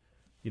segment.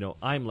 You know,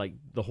 I'm like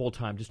the whole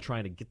time just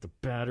trying to get the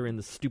batter in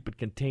the stupid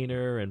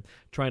container and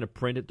trying to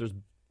print it. There's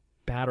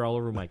batter all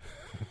over my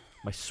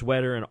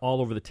sweater and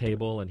all over the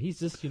table. And he's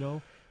just, you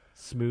know,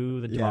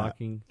 smooth and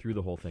talking through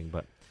the whole thing.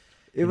 But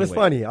it was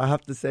funny, I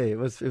have to say. It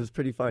was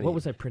pretty funny. What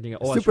was I printing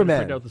out? Oh, Superman. I was trying to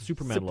print out the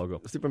Superman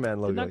logo.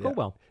 Superman logo. Did not go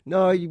well.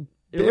 No, you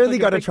barely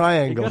got a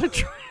triangle. You got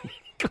a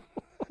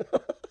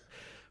triangle.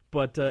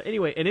 But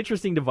anyway, an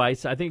interesting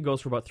device. I think it goes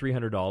for about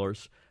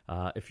 $300.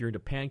 If you're into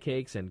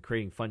pancakes and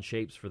creating fun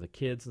shapes for the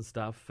kids and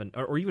stuff, and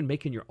or even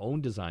making your own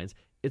designs,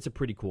 it's a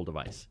pretty cool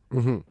device.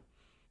 Mm-hmm.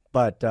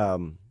 But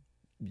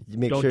you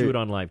make don't sure... do it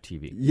on live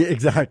TV. Yeah,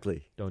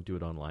 exactly. Don't do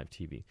it on live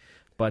TV.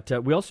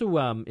 But we also,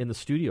 in the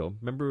studio,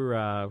 remember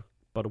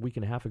about a week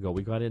and a half ago,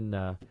 we got in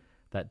the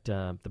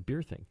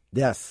beer thing.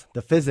 Yes,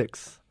 the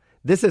physics.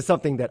 This is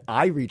something that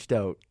I reached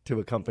out to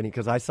a company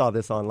because I saw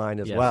this online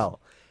as well.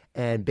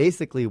 And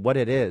basically what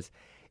it is,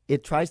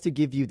 it tries to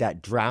give you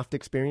that draft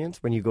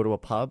experience when you go to a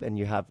pub and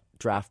you have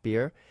draft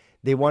beer.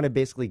 They want to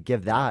basically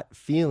give that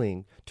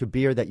feeling to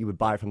beer that you would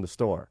buy from the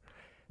store.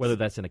 Whether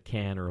that's in a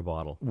can or a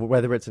bottle.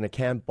 Whether it's in a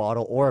can,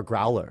 bottle, or a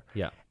growler.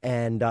 Yeah.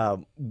 And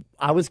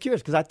I was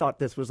curious because I thought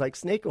this was like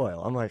snake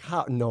oil. I'm like,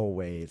 how? No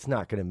way. It's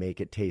not going to make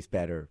it taste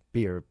better,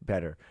 beer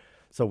better.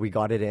 So we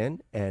got it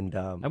in. And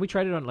we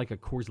tried it on like a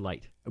Coors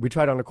Light. We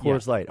tried it on a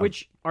Coors Light.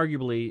 Which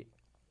arguably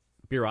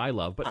beer I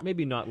love, but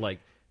maybe not like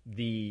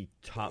the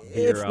top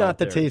beer It's not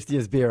the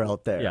tastiest beer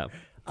out there.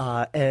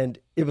 Yeah. And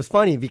it was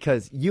funny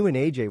because you and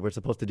AJ were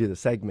supposed to do the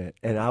segment,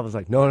 and I was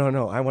like, no,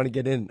 I want to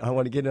get in. I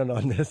want to get in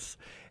on this.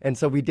 And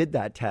so we did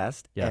that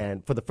test,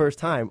 and for the first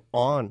time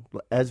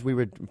as we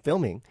were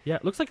filming. Yeah,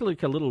 it looks like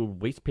a little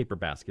waste paper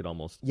basket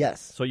almost. Yes.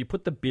 So you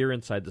put the beer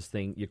inside this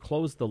thing, you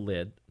close the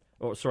lid.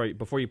 Oh, sorry,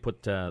 before you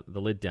put the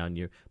lid down,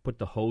 you put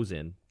the hose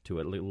in to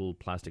it, a little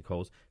plastic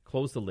hose,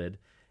 close the lid,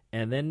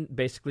 and then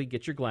basically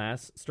get your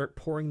glass, start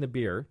pouring the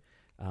beer.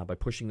 By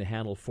pushing the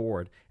handle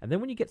forward. And then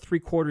when you get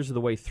 3/4 of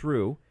the way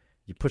through...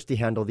 You push the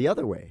handle the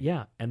other way.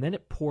 Yeah, and then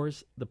it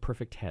pours the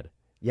perfect head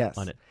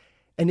on it.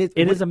 And it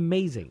is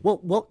amazing. Well,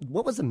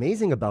 what was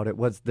amazing about it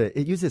was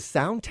it uses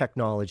sound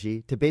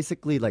technology to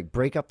basically like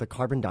break up the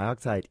carbon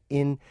dioxide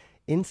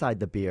inside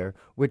the beer,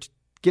 which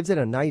gives it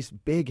a nice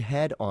big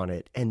head on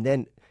it. And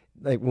then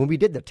like when we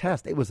did the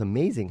test, it was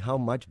amazing how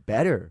much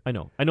better. I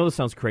know this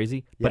sounds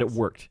crazy, but it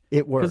worked.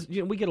 It worked.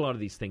 Because we get a lot of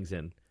these things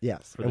in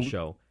for the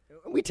show.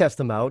 We test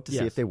them out to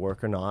see if they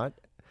work or not.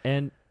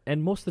 And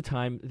most of the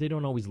time, they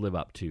don't always live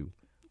up to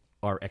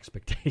our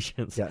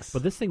expectations. Yes.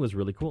 But this thing was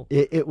really cool.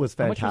 It was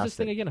fantastic. How much was this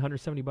thing again?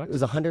 $170? It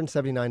was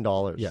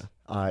 $179.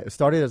 Yeah. It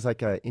started as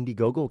like an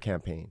Indiegogo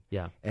campaign.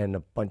 Yeah. And a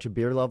bunch of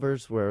beer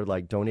lovers were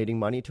like donating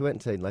money to it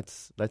and saying,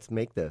 let's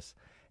make this.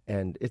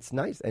 And it's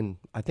nice. And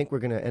I think we're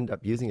going to end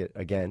up using it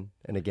again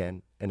and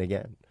again and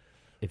again.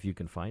 If you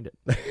can find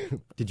it.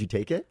 Did you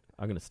take it?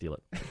 I'm going to steal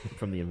it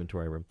from the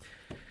inventory room.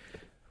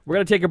 We're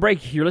going to take a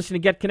break. You're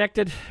listening to Get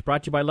Connected,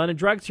 brought to you by London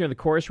Drugs here on the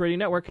Chorus Radio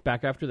Network.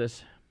 Back after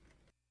this.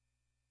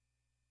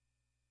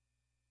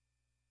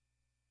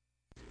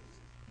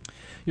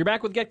 You're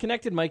back with Get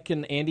Connected. Mike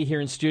and Andy here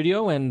in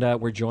studio, and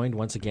we're joined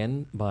once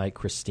again by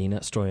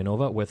Christina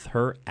Stoyanova with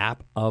her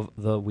app of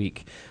the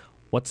week.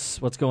 What's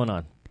going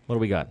on? What do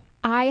we got?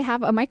 I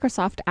have a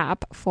Microsoft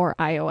app for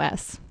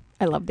iOS.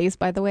 I love these,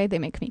 by the way. They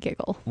make me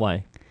giggle.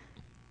 Why?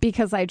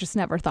 Because I just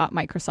never thought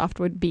Microsoft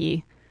would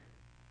be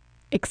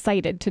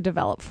excited to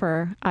develop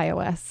for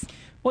iOS.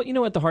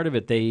 Well, at the heart of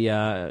it, they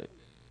are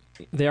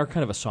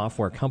kind of a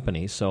software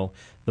company, so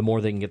the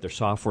more they can get their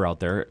software out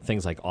there,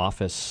 things like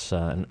Office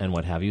and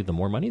what have you, the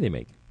more money they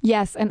make.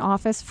 Yes, and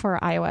Office for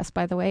iOS,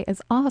 by the way,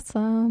 is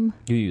awesome.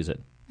 You use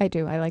it. I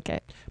do. I like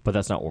it. But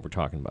that's not what we're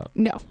talking about.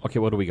 No. Okay,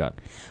 what do we got?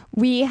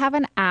 We have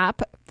an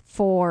app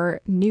for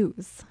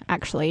news,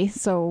 actually.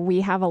 So we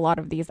have a lot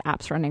of these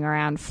apps running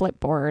around,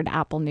 Flipboard,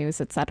 Apple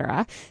News,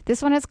 etc.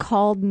 This one is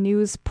called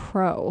News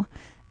Pro,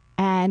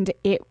 and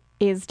it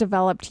is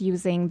developed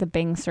using the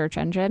Bing search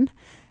engine.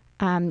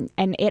 And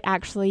it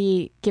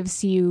actually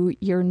gives you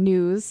your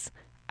news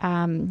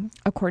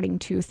according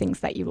to things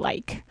that you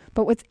like.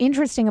 But what's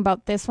interesting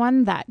about this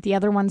one that the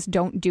other ones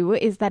don't do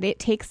is that it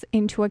takes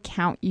into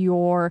account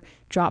your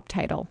job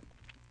title.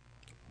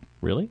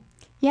 Really?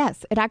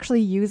 Yes, it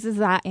actually uses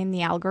that in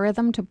the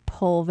algorithm to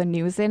pull the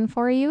news in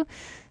for you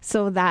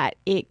so that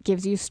it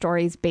gives you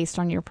stories based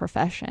on your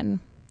profession,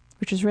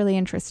 which is really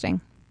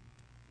interesting.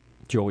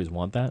 Do you always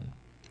want that?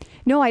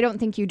 No, I don't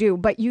think you do,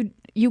 but you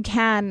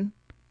can,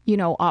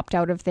 opt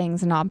out of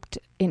things and opt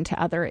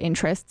into other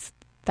interests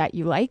that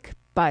you like.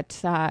 But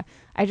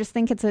I just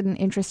think it's an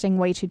interesting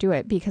way to do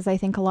it because I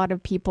think a lot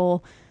of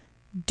people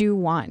do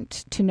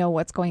want to know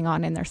what's going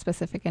on in their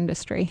specific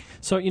industry.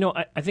 So,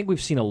 I think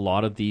we've seen a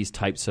lot of these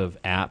types of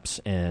apps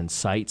and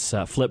sites.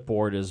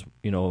 Flipboard is,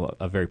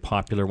 a very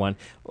popular one.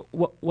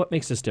 What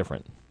makes this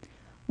different?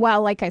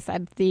 Well, like I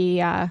said,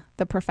 the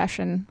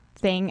profession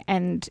thing,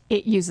 and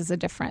it uses a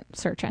different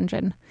search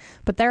engine.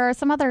 But there are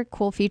some other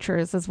cool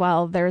features as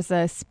well. There's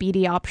a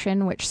speedy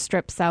option, which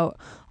strips out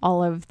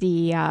all of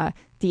the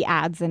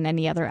ads and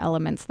any other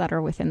elements that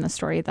are within the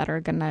story that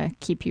are going to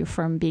keep you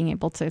from being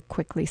able to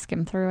quickly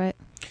skim through it.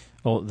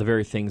 Oh, the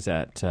very things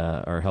that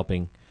are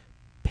helping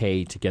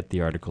pay to get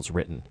the articles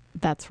written.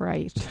 That's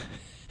right.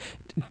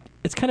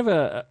 It's kind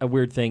of a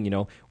weird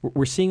thing,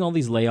 We're seeing all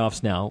these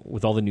layoffs now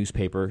with all the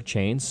newspaper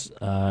chains.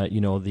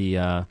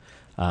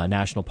 The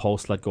National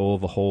Post let go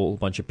of a whole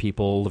bunch of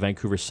people. The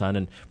Vancouver Sun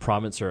and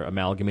Province are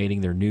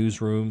amalgamating their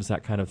newsrooms,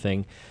 that kind of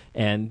thing.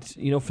 And,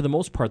 for the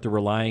most part, they're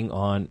relying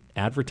on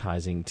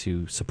advertising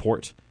to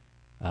support,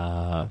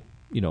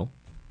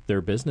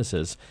 their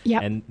businesses.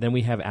 Yep. And then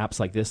we have apps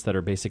like this that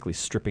are basically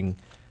stripping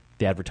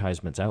the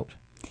advertisements out.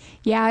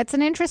 Yeah, it's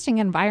an interesting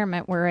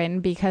environment we're in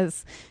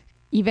because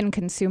even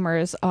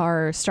consumers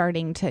are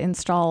starting to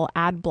install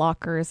ad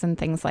blockers and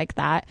things like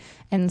that.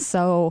 And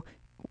so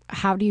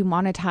how do you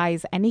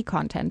monetize any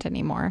content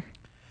anymore?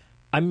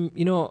 I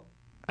know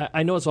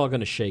it's all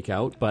going to shake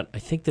out, but I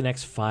think the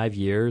next 5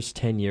 years,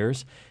 10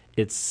 years,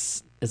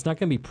 it's not going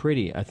to be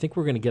pretty. I think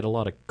we're going to get a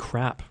lot of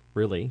crap,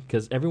 really,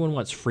 because everyone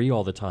wants free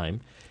all the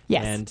time.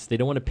 Yes. And they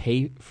don't want to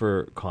pay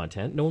for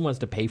content. No one wants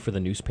to pay for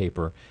the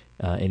newspaper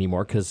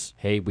anymore because,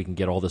 hey, we can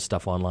get all this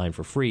stuff online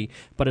for free.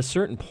 But at a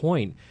certain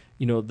point,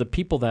 the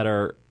people that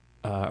are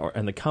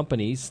and the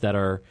companies that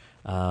are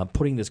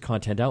putting this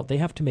content out, they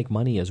have to make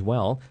money as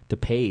well to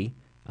pay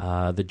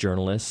the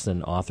journalists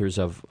and authors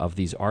of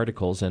these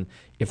articles. And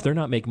if they're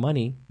not making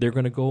money, they're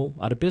going to go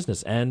out of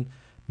business. And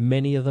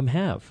many of them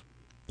have.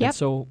 Yep. And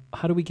so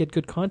how do we get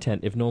good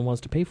content if no one wants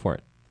to pay for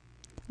it?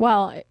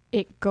 Well,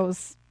 it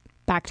goes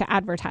back to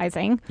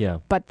advertising. Yeah.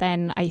 But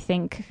then I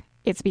think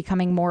it's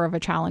becoming more of a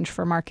challenge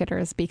for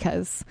marketers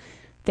because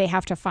they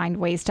have to find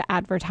ways to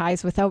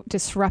advertise without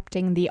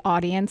disrupting the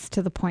audience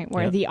to the point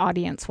where the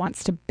audience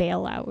wants to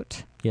bail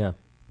out. Yeah.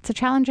 It's a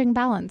challenging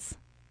balance.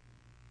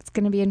 It's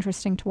going to be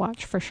interesting to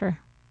watch for sure.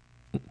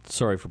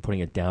 Sorry for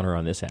putting a downer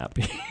on this app.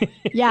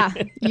 Yeah,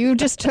 you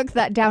just took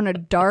that down a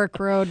dark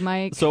road,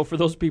 Mike. So for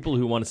those people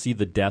who want to see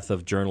the death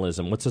of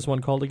journalism, what's this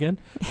one called again?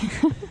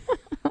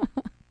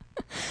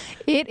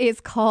 It is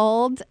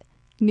called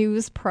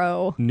News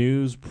Pro.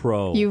 News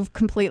Pro. You've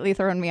completely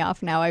thrown me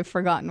off now. I've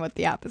forgotten what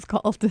the app is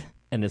called.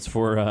 And it's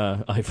for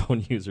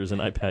iPhone users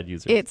and iPad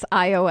users. It's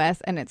iOS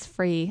and it's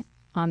free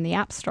on the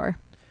App Store.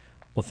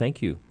 Well,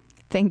 thank you.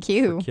 Thank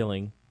you. For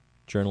killing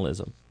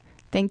journalism.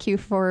 Thank you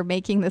for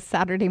making this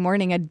Saturday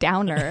morning a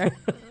downer.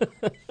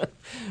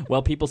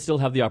 Well, people still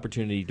have the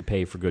opportunity to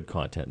pay for good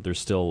content. There's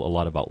still a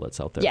lot of outlets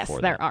out there for that.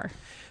 Yes, there are.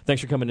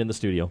 Thanks for coming in the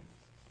studio.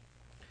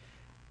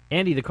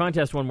 Andy, the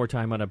contest one more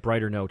time on a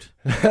brighter note.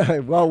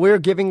 Well, we're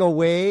giving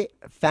away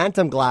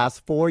Phantom Glass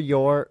for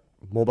your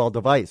mobile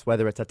device,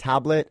 whether it's a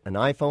tablet, an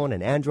iPhone,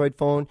 an Android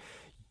phone.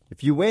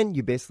 If you win,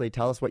 you basically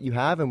tell us what you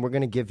have, and we're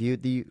going to give you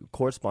the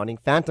corresponding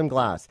Phantom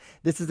Glass.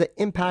 This is an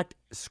impact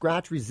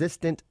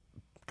scratch-resistant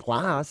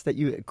glass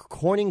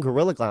Corning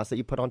Gorilla Glass that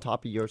you put on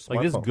top of your smartphone.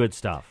 Like, this is good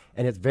stuff.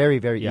 And it's very,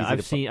 very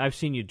easy. I've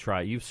seen you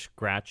try. You've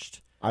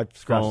scratched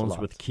phones a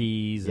lot with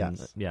keys. Yes.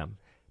 And, yeah.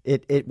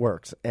 It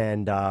works,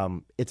 and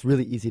it's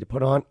really easy to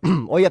put on.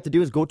 All you have to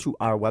do is go to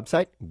our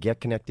website,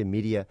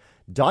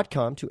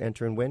 getconnectedmedia.com, to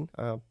enter and win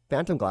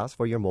Phantom Glass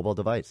for your mobile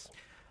device.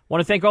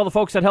 Want to thank all the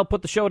folks that helped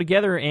put the show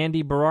together.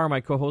 Andy Barrar,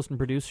 my co-host and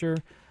producer.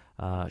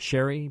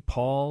 Sherry,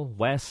 Paul,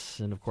 Wes,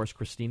 and, of course,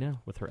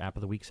 Christina with her App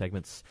of the Week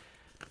segments.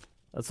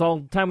 That's all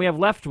the time we have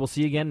left. We'll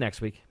see you again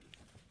next week.